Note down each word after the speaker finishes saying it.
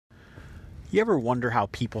You ever wonder how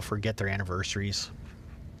people forget their anniversaries?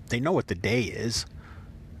 They know what the day is.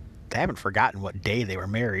 They haven't forgotten what day they were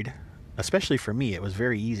married. Especially for me, it was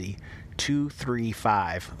very easy. 2, 3,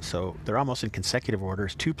 5. So they're almost in consecutive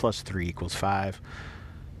orders. 2 plus 3 equals 5.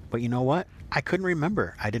 But you know what? I couldn't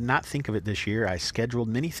remember. I did not think of it this year. I scheduled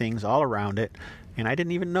many things all around it, and I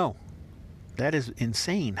didn't even know. That is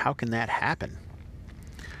insane. How can that happen?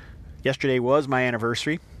 Yesterday was my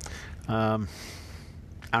anniversary.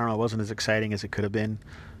 I don't know, it wasn't as exciting as it could have been,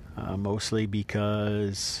 mostly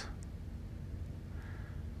because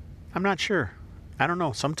I'm not sure. I don't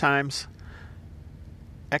know. Sometimes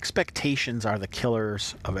expectations are the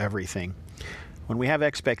killers of everything. When we have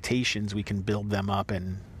expectations, we can build them up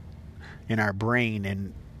in our brain,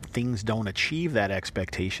 and things don't achieve that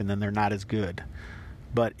expectation, then they're not as good.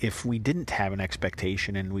 But if we didn't have an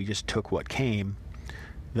expectation and we just took what came,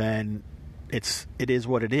 then it is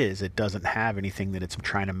what it is. It doesn't have anything that it's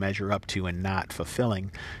trying to measure up to and not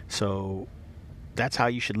fulfilling. So that's how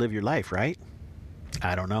you should live your life, right?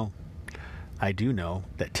 I don't know. I do know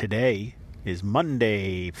that today is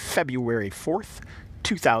Monday, February 4th,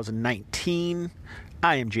 2019.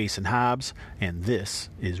 I am Jason Hobbs, and this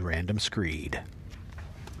is Random Screed.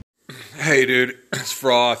 Hey, dude, it's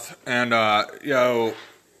Froth. And,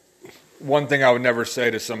 one thing I would never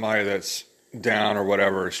say to somebody that's down or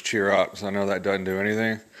whatever is cheer up, because I know that doesn't do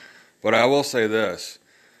anything. But I will say this.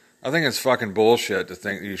 I think it's fucking bullshit to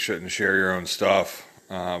think you shouldn't share your own stuff,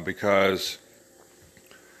 because,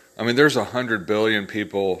 I mean, there's 100 billion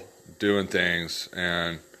people doing things,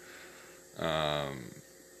 and,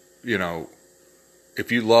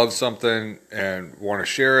 if you love something and want to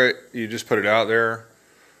share it, you just put it out there.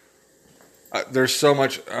 There's so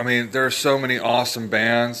many awesome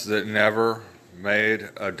bands that never made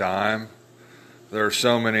a dime. There are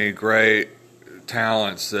so many great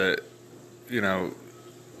talents that,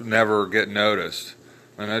 never get noticed.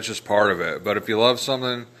 And that's just part of it. But if you love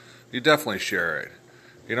something, you definitely share it.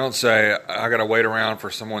 You don't say, I got to wait around for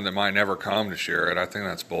someone that might never come to share it. I think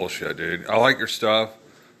that's bullshit, dude. I like your stuff.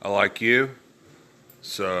 I like you.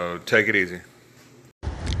 So take it easy.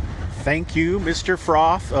 Thank you, Mr.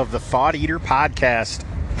 Froth of the Thought Eater podcast.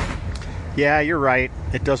 Yeah, you're right.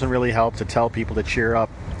 It doesn't really help to tell people to cheer up.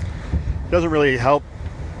 It doesn't really help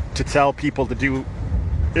to tell people to do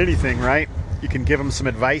anything, right? You can give them some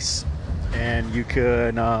advice and you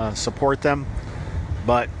can support them,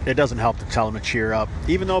 but it doesn't help to tell them to cheer up.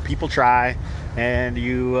 Even though people try, and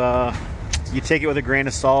you take it with a grain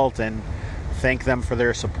of salt and thank them for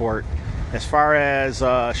their support. As far as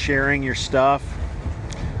sharing your stuff,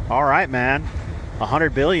 all right, man.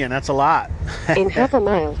 100 billion, that's a lot. In half a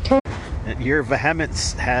mile. Your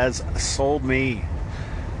vehemence has sold me.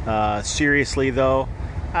 Seriously, though,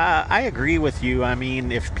 I agree with you. I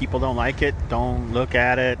mean, if people don't like it, don't look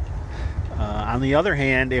at it. On the other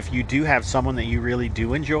hand, if you do have someone that you really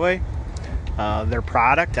do enjoy, their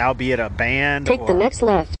product, albeit a band, take the next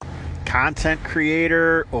left, content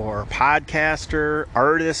creator or podcaster,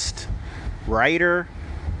 artist, writer,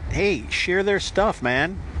 hey, share their stuff,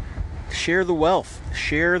 man. Share the wealth.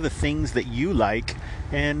 Share the things that you like,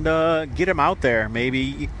 and get them out there.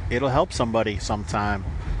 Maybe it'll help somebody sometime.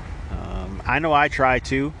 I know I try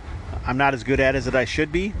to. I'm not as good at it as I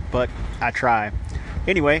should be, but I try.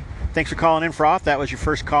 Anyway, thanks for calling in, Froth. That was your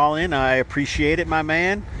first call in. I appreciate it, my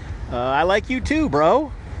man. I like you too,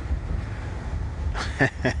 bro.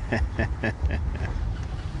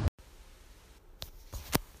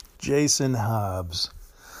 Jason Hobbs.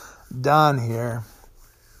 Don here.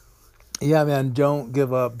 Yeah, man, don't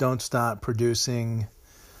give up. Don't stop producing.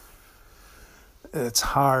 It's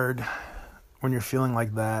hard when you're feeling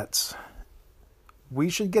like that. We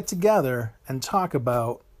should get together and talk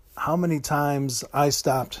about how many times I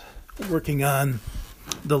stopped working on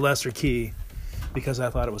the lesser key because I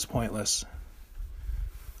thought it was pointless.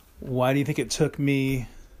 Why do you think it took me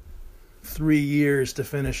 3 years to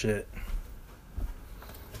finish it?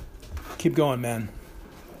 Keep going, man.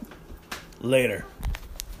 Later.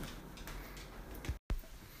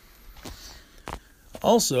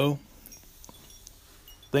 Also,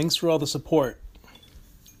 thanks for all the support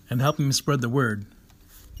and helping me spread the word.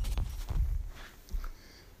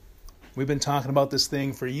 We've been talking about this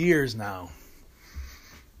thing for years now.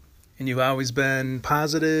 And you've always been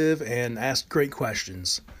positive and asked great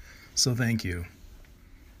questions. So thank you.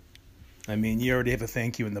 I mean, you already have a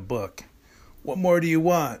thank you in the book. What more do you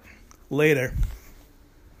want? Later.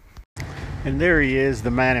 And there he is,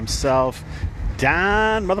 the man himself,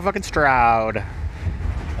 Don motherfucking Stroud.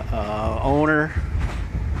 Owner,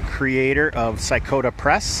 creator of Psychota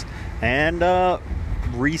Press, and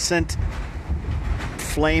recent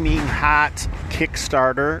flaming hot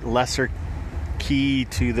Kickstarter, Lesser key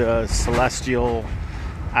to the celestial.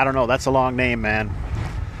 I don't know. That's a long name, man.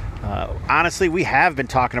 Honestly, we have been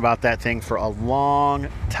talking about that thing for a long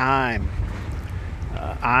time.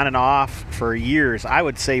 On and off for years. I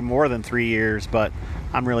would say more than 3 years, but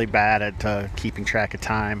I'm really bad at keeping track of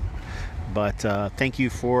time. But thank you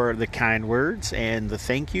for the kind words and the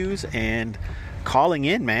thank yous and calling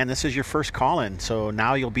in, man. This is your first call-in, so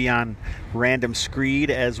now you'll be on Random Screed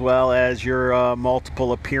as well as your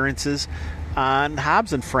multiple appearances on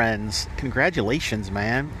Hobbs and Friends. Congratulations,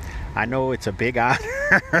 man. I know it's a big honor.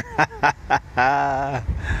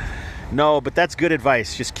 No, but that's good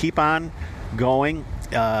advice. Just keep on going.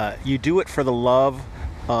 You do it for the love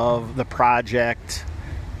of the project,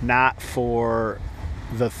 not for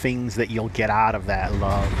the things that you'll get out of that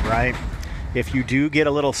love, right? If you do get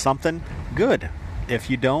a little something, good. If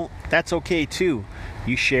you don't, that's okay too.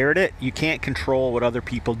 You shared it. You can't control what other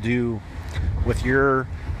people do with your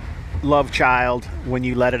love child when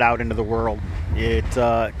you let it out into the world. It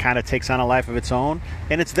kind of takes on a life of its own,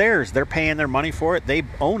 and it's theirs. They're paying their money for it. They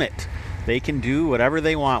own it. They can do whatever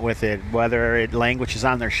they want with it, whether it languishes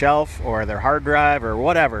on their shelf or their hard drive or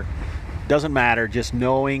whatever. Doesn't matter. Just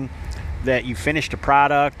knowing that you finished a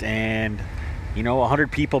product and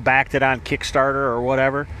 100 people backed it on Kickstarter or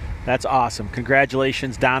whatever. That's awesome.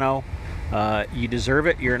 Congratulations, Dono. You deserve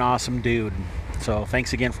it. You're an awesome dude. So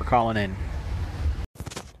thanks again for calling in.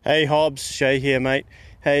 Hey Hobbs, Shay here, mate.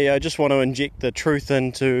 Hey, I just want to inject the truth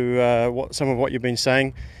into some of what you've been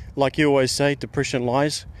saying. Like you always say, depression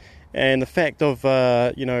lies. And the fact of,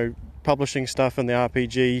 publishing stuff in the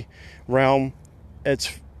RPG realm,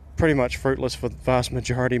 it's pretty much fruitless for the vast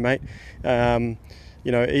majority, mate.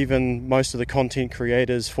 Even most of the content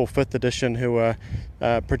creators for 5th edition who are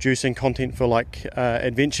producing content for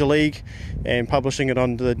Adventure League and publishing it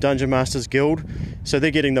on the Dungeon Masters Guild. So they're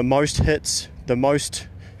getting the most hits, the most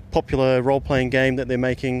popular role-playing game that they're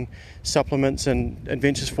making supplements and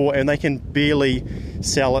adventures for, and they can barely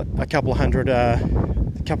sell it a couple hundred,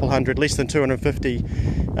 less than 250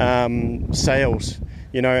 sales.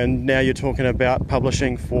 And now you're talking about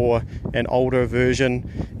publishing for an older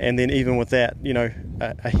version, and then even with that,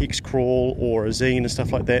 a hex crawl or a zine and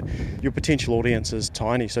stuff like that, your potential audience is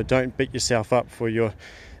tiny. So don't beat yourself up for your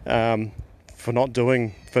for not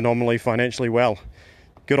doing phenomenally financially well.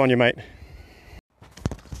 Good on you, mate.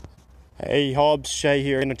 Hey Hobbs, Shay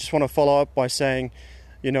here, and I just want to follow up by saying,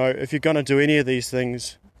 if you're going to do any of these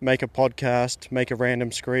things, make a podcast, make a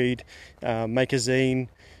Random Screed, make a zine,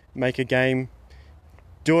 make a game,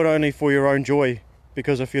 do it only for your own joy,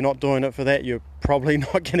 because if you're not doing it for that, you're probably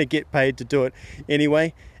not going to get paid to do it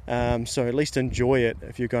anyway. So at least enjoy it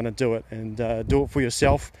if you're going to do it, and do it for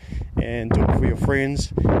yourself and do it for your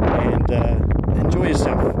friends, and enjoy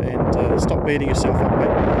yourself and stop beating yourself up, mate.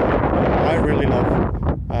 I really love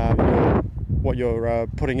what you're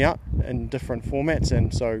putting out in different formats,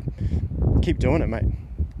 and so keep doing it, mate.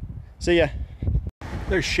 See ya.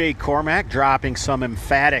 There's Shay Cormack dropping some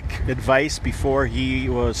emphatic advice before he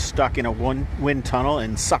was stuck in a wind tunnel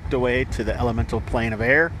and sucked away to the elemental plane of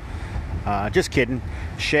air. Just kidding.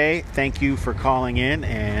 Shay, thank you for calling in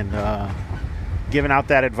and giving out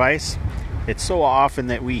that advice. It's so often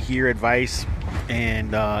that we hear advice,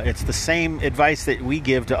 and it's the same advice that we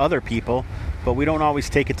give to other people, but we don't always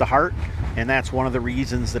take it to heart, and that's one of the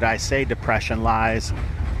reasons that I say depression lies.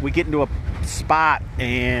 We get into a spot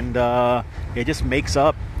and it just makes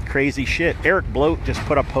up crazy shit. Eric Bloat just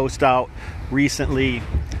put a post out recently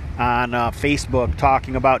on Facebook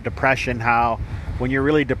talking about depression, how when you're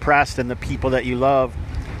really depressed and the people that you love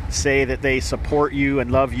say that they support you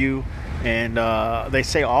and love you and they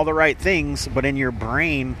say all the right things, but in your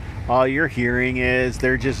brain all you're hearing is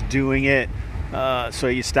they're just doing it so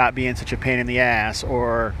you stop being such a pain in the ass,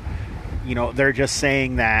 or they're just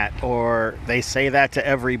saying that, or they say that to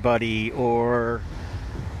everybody, or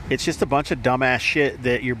it's just a bunch of dumbass shit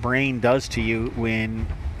that your brain does to you when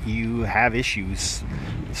you have issues.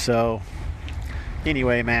 So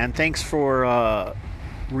anyway, man, thanks for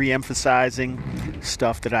re-emphasizing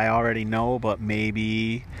stuff that I already know, but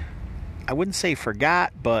maybe I wouldn't say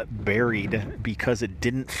forgot, but buried because it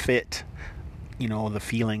didn't fit, the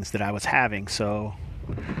feelings that I was having. So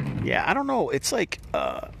yeah, I don't know. It's like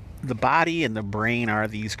the body and the brain are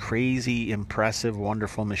these crazy, impressive,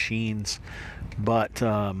 wonderful machines, but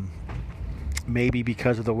maybe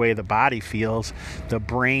because of the way the body feels, the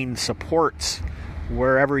brain supports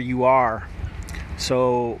wherever you are.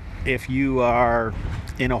 So if you are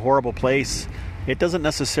in a horrible place, it doesn't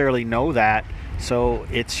necessarily know that, so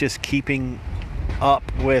it's just keeping up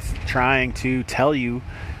with trying to tell you,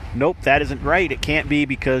 nope, that isn't right, it can't be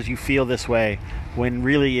because you feel this way. when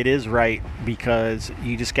really it is right, because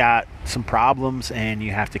you just got some problems and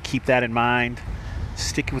you have to keep that in mind.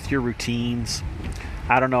 Stick with your routines.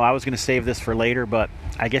 I don't know, I was going to save this for later, but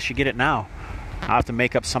I guess you get it now. I'll have to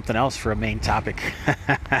make up something else for a main topic.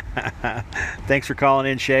 Thanks for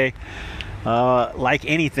calling in, Shay. Like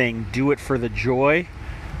anything, do it for the joy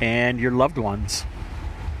and your loved ones.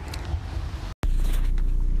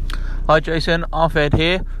 Hi Jason, Arfed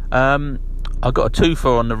here. I got a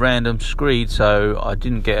twofer on the random screed, so I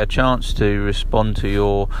didn't get a chance to respond to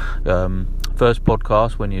your first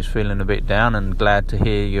podcast when you was feeling a bit down, and glad to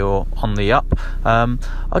hear you're on the up.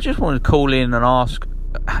 I just wanted to call in and ask,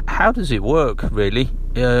 how does it work really?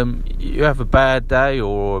 You have a bad day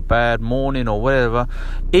or a bad morning or whatever.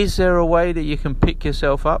 Is there a way that you can pick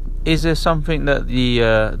yourself up? Is there something that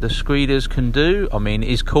the screeders can do? I mean,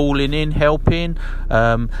 is calling in helping?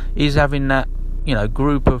 Is having that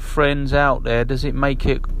group of friends out there, does it make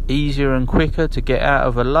it easier and quicker to get out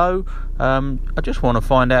of a low? I just want to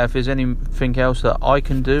find out if there's anything else that I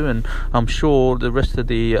can do, and I'm sure the rest of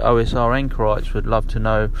the OSR anchorites would love to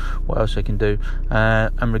know what else they can do.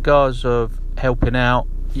 And regards of helping out,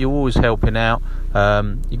 you're always helping out.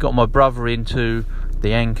 You got my brother into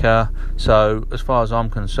the anchor, so as far as I'm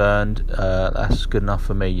concerned, that's good enough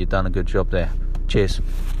for me. You've done a good job there. Cheers.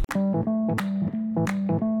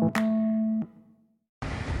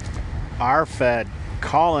 Arfed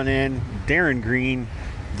calling in, Darren Green,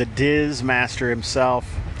 the Diz master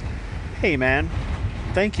himself. Hey man,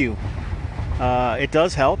 thank you. It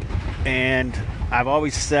does help, and I've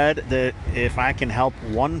always said that if I can help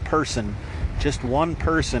one person, just one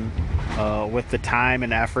person, with the time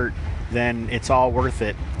and effort, then it's all worth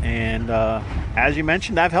it. And as you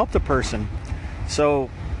mentioned, I've helped a person.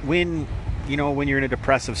 So when you're in a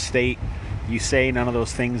depressive state, you say none of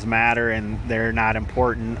those things matter and they're not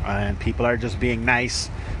important, and people are just being nice,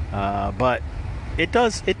 but it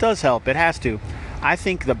does help. It has to. I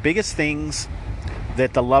think the biggest things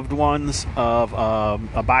that the loved ones of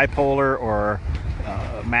a bipolar or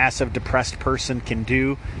a massive depressed person can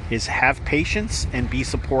do is have patience and be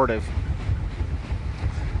supportive.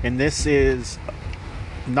 And this is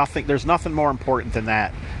nothing. There's nothing more important than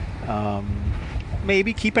that.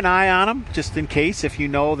 Maybe keep an eye on them just in case, if you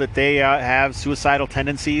know that they have suicidal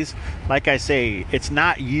tendencies. Like I say, it's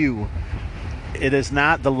not you. It is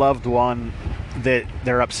not the loved one that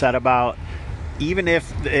they're upset about. Even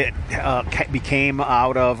if it became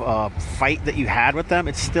out of a fight that you had with them,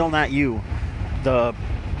 it's still not you. The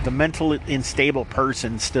mentally unstable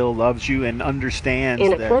person still loves you and understands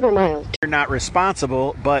In a quarter mile. You're not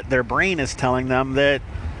responsible, but their brain is telling them that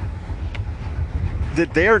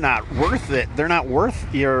they're not worth it. They're not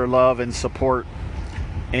worth your love and support,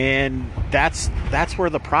 and that's where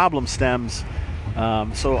the problem stems.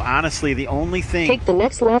 So honestly, the only thing Take the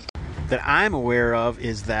next left. that I'm aware of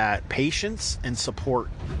is that patience and support.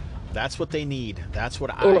 That's what they need. That's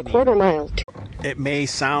what I In a need. quarter mile. It may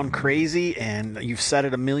sound crazy, and you've said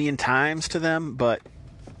it a million times to them, but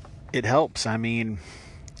it helps. I mean,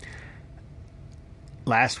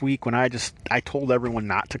 last week when I told everyone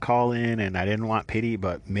not to call in and I didn't want pity,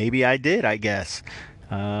 but maybe I did, I guess.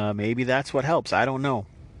 Maybe that's what helps. I don't know.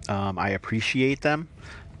 I appreciate them,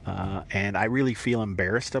 and I really feel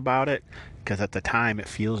embarrassed about it, because at the time it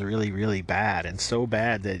feels really, really bad, and so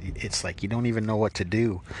bad that it's like you don't even know what to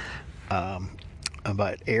do.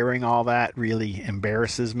 But airing all that really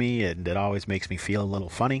embarrasses me, and it always makes me feel a little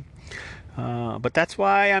funny. But that's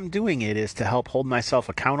why I'm doing it, is to help hold myself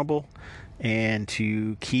accountable and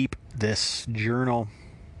to keep this journal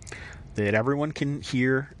that everyone can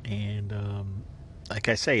hear. And like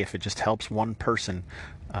I say, if it just helps one person,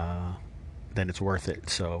 then it's worth it.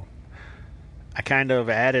 So I kind of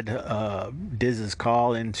added Diz's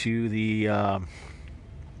call into the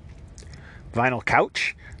vinyl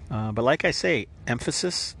couch. But like I say,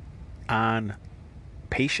 emphasis on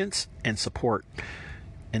patience and support.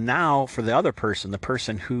 And now for the other person, the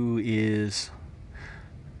person who is,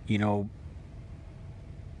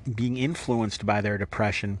 being influenced by their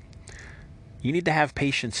depression, you need to have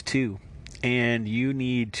patience too. And you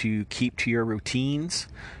need to keep to your routines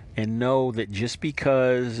and know that just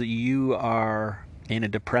because you are in a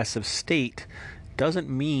depressive state doesn't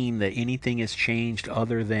mean that anything has changed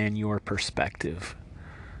other than your perspective.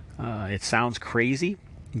 It sounds crazy,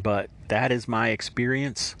 but that is my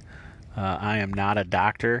experience. I am not a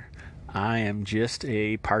doctor. I am just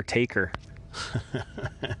a partaker.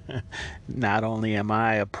 Not only am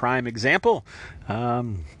I a prime example,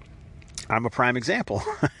 I'm a prime example,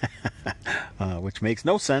 which makes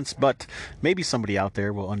no sense, but maybe somebody out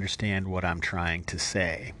there will understand what I'm trying to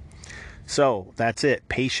say. So that's it.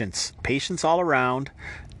 Patience all around,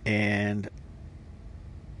 and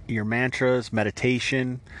your mantras,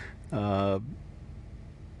 meditation,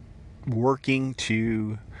 working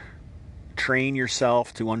to train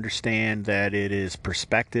yourself to understand that it is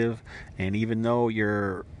perspective, and even though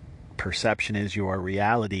your perception is your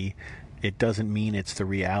reality, it doesn't mean it's the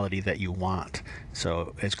reality that you want.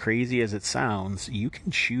 So as crazy as it sounds, you can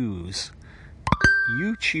choose.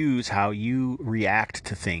 You choose how you react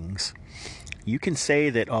to things. You can say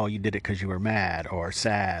that, oh, you did it because you were mad or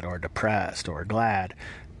sad or depressed or glad,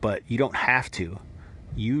 but you don't have to.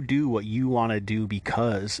 You do what you want to do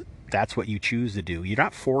because that's what you choose to do. You're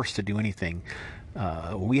not forced to do anything.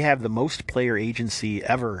 We have the most player agency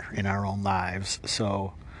ever in our own lives,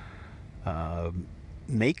 so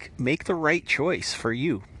make the right choice for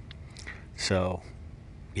you. So,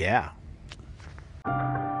 yeah.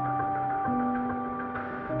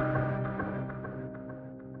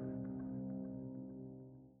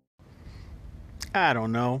 I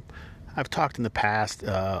don't know. I've talked in the past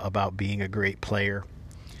about being a great player.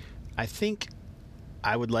 I think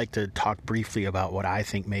I would like to talk briefly about what I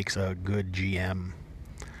think makes a good GM.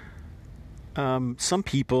 Some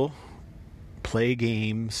people play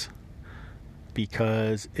games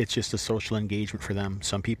because it's just a social engagement for them.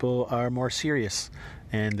 Some people are more serious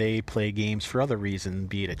and they play games for other reasons,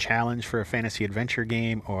 be it a challenge for a fantasy adventure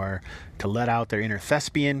game or to let out their inner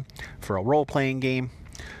thespian for a role-playing game.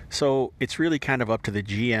 So it's really kind of up to the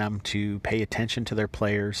GM to pay attention to their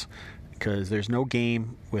players, because there's no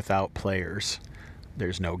game without players.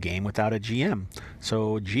 There's no game without a GM.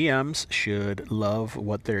 So GMs should love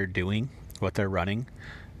what they're doing, what they're running,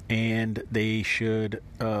 and they should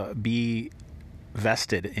be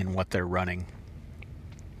vested in what they're running.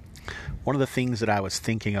 One of the things that I was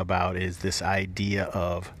thinking about is this idea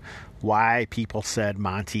of why people said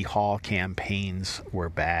Monty Hall campaigns were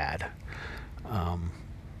bad.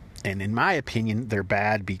 And in my opinion, they're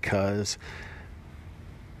bad because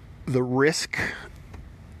the risk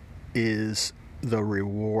is the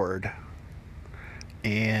reward,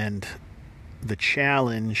 and the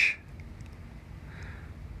challenge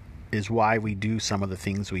is why we do some of the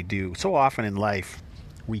things we do. So often in life,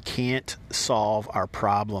 we can't solve our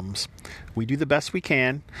problems. We do the best we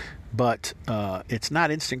can, but it's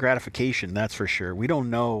not instant gratification, that's for sure. We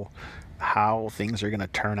don't know how things are going to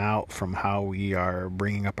turn out from how we are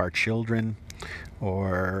bringing up our children,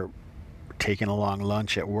 or taking a long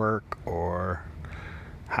lunch at work, or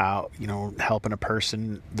how, helping a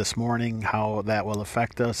person this morning, how that will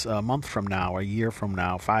affect us a month from now, a year from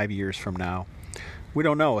now, 5 years from now. We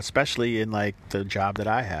don't know, especially in like the job that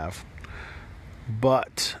I have.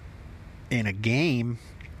 But in a game,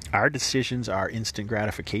 our decisions are instant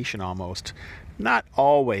gratification almost. Not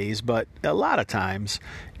always, but a lot of times.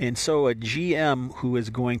 And so a GM who is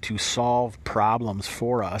going to solve problems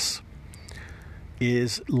for us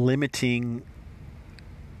is limiting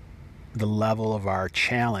the level of our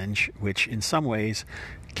challenge, which in some ways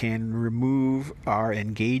can remove our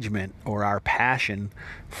engagement or our passion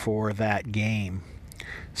for that game.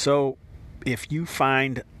 So if you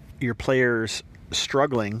find your players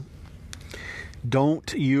struggling,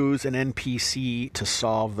 don't use an NPC to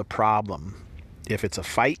solve the problem. If it's a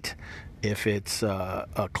fight, if it's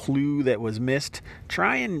a clue that was missed,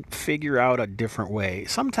 try and figure out a different way.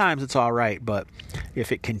 Sometimes it's all right, but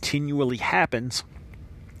if it continually happens,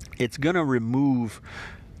 it's going to remove...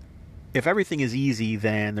 If everything is easy,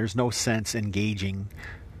 then there's no sense engaging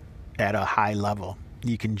at a high level.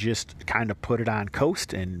 You can just kind of put it on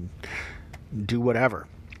coast and do whatever.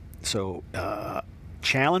 So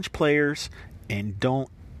challenge players, and don't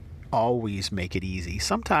always make it easy.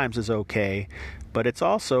 Sometimes it's okay, but it's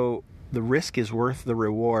also, the risk is worth the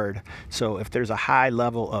reward. So if there's a high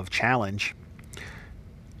level of challenge,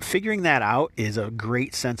 figuring that out is a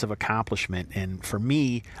great sense of accomplishment. And for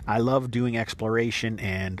me, I love doing exploration,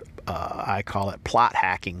 and I call it plot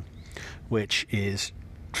hacking, which is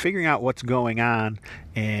figuring out what's going on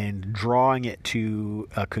and drawing it to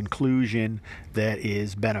a conclusion that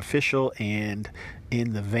is beneficial and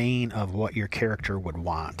in the vein of what your character would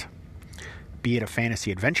want. Be it a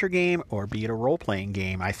fantasy adventure game or be it a role-playing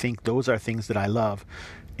game, I think those are things that I love.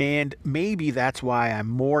 And maybe that's why I'm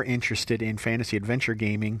more interested in fantasy adventure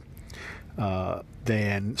gaming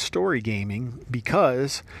than story gaming,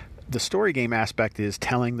 because the story game aspect is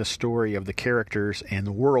telling the story of the characters and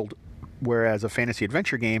the world, whereas a fantasy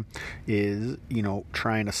adventure game is,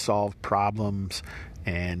 trying to solve problems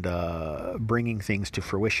and bringing things to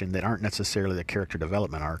fruition that aren't necessarily the character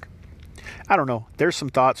development arc. I don't know. There's some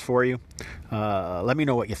thoughts for you. Let me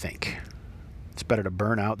know what you think. It's better to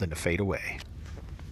burn out than to fade away.